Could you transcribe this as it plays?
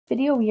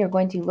video, we are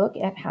going to look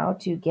at how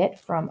to get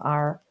from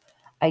our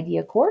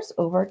IDEA course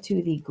over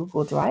to the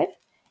Google Drive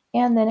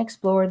and then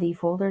explore the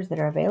folders that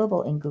are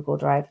available in Google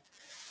Drive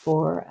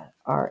for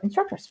our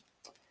instructors.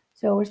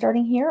 So we're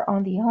starting here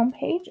on the home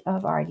page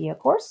of our IDEA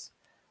course.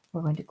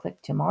 We're going to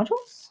click to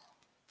modules.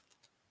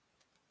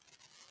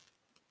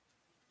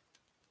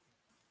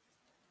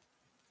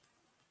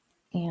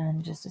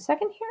 And just a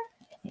second here,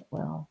 and it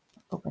will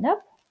open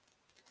up.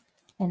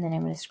 And then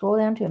I'm going to scroll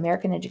down to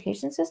American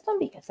Education System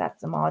because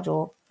that's the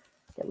module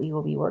that we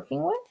will be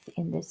working with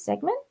in this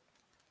segment.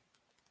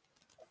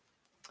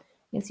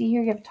 You can see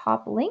here you have a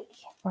top link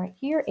right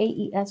here,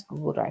 AES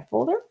Google Drive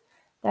folder.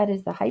 That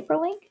is the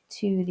hyperlink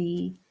to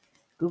the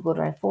Google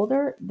Drive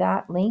folder.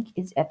 That link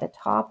is at the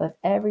top of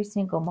every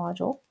single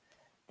module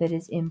that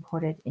is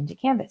imported into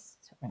Canvas.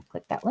 So we're going to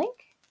click that link.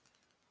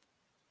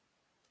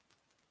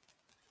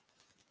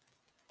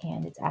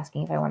 And it's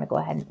asking if I want to go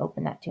ahead and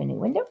open that to a new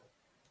window.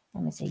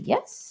 I'm going to say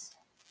yes.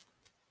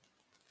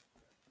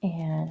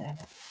 And I'm going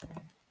to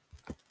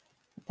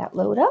let that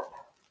load up.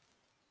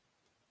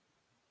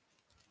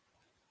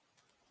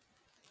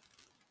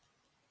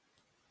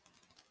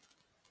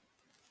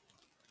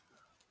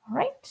 All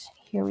right,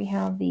 here we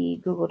have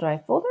the Google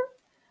Drive folder.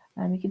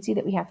 You can see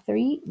that we have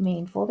three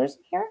main folders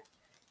here: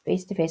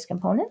 face-to-face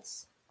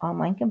components,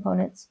 online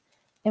components,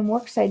 and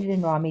works cited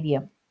in raw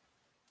media.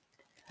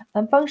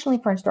 Functionally,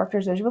 for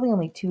instructors, there's really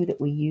only two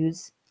that we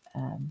use,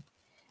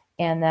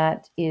 and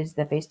that is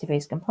the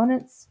face-to-face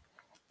components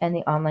and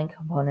the online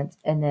components,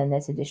 and then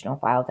this additional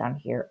file down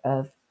here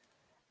of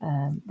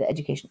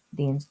the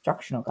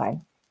instructional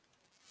guide.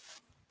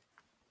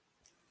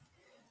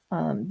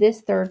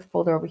 This third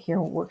folder over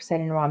here, works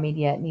cited in raw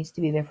media, it needs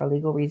to be there for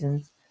legal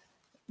reasons,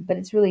 but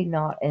it's really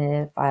not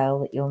a file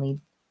that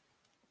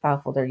file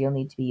folder you'll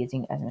need to be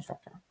using as an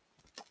instructor.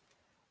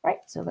 Right,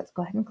 so let's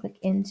go ahead and click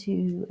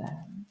into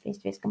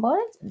face-to-face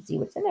components and see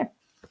what's in there.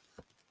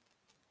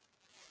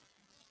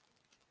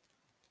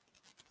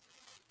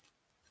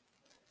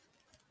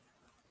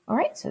 All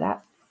right, so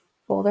that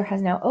folder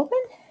has now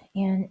opened,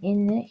 and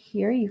in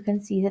here you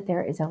can see that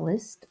there is a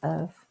list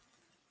of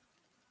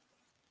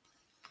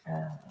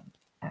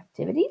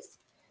activities,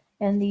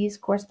 and these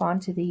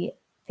correspond to the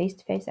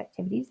face-to-face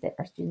activities that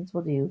our students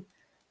will do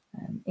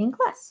in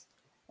class.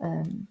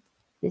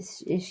 This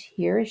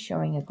here is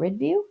showing a grid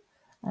view.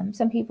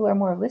 Some people are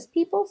more list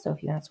people, so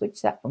if you want to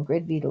switch that from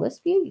grid view to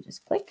list view, you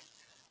just click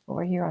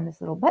over here on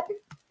this little button.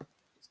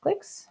 Just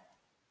clicks.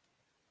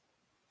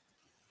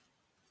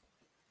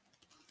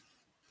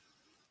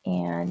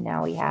 And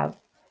now we have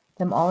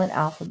them all in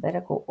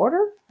alphabetical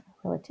order,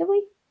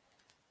 relatively.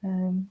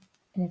 And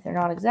if they're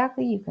not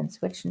exactly, you can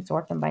switch and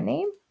sort them by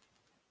name.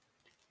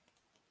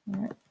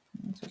 All right,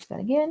 switch that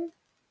again.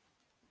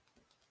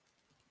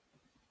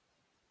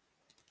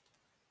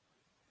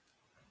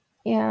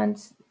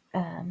 And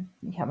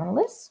you have on a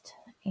list.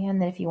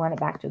 And then if you want it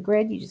back to a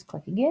grid, you just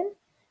click again.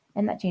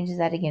 And that changes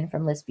that again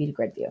from list view to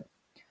grid view.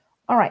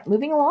 All right,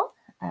 moving along.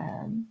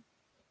 I'm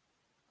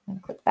going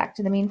to click back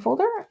to the main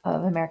folder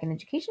of American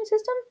Education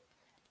System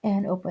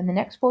and open the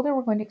next folder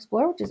we're going to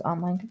explore, which is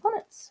online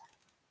components.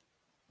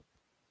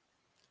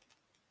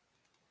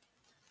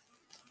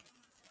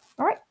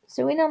 All right,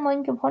 so in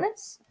online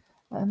components,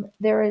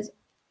 there is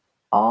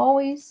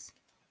always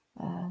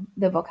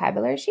the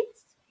vocabulary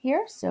sheets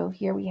here. So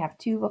here we have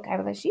two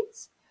vocabulary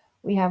sheets.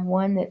 We have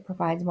one that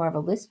provides more of a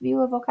list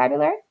view of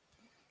vocabulary,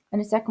 and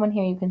a second one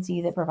here you can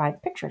see that provides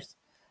pictures.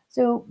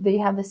 So they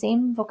have the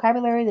same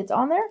vocabulary that's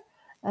on there.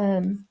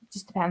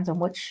 Just depends on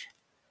which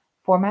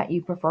format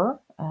you prefer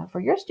for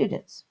your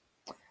students.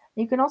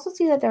 You can also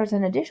see that there's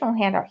an additional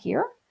handout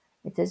here.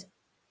 It says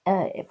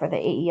for the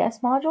AES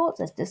module, it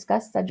says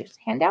discuss subjects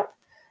handout.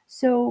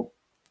 So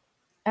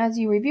as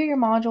you review your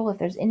module, if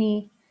there's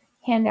any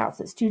handouts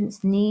that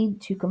students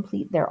need to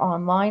complete their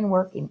online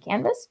work in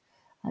Canvas,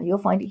 you'll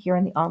find it here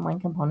in the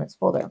online components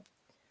folder.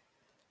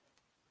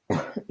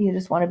 You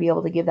just want to be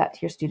able to give that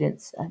to your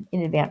students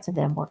in advance of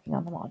them working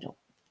on the module.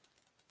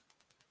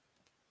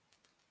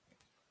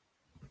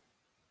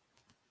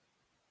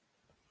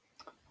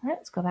 All right,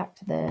 let's go back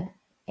to the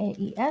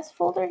AES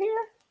folder here.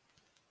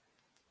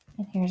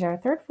 And here's our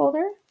third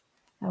folder,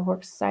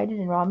 works cited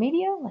in raw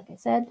media. Like I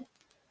said,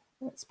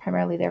 it's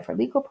primarily there for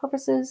legal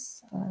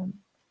purposes.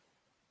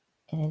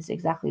 It is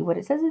exactly what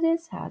it says it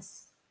is,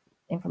 has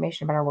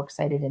information about our works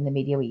cited in the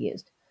media we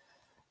used.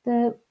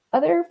 The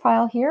other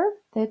file here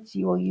that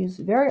you will use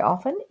very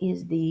often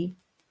is the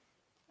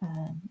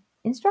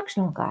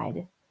instructional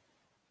guide.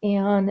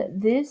 And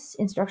this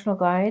instructional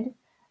guide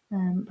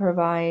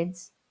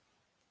provides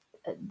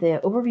the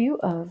overview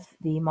of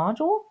the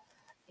module,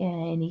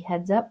 any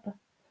heads up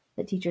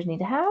that teachers need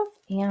to have,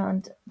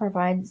 and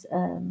provides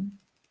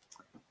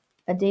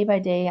a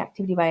day-by-day,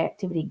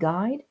 activity-by-activity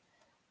guide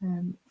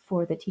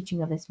for the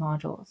teaching of this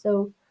module.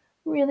 So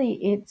really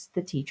it's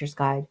the teacher's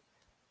guide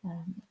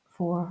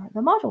for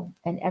the module,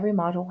 and every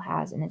module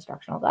has an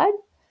instructional guide,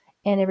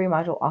 and every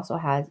module also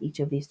has each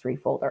of these three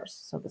folders.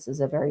 So this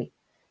is a very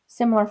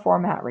similar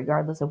format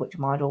regardless of which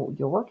module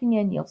you're working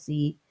in. You'll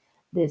see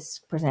this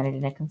presented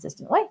in a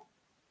consistent way.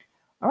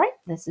 All right,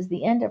 this is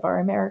the end of our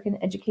American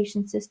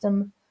Education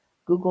System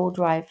Google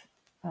Drive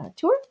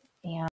tour. And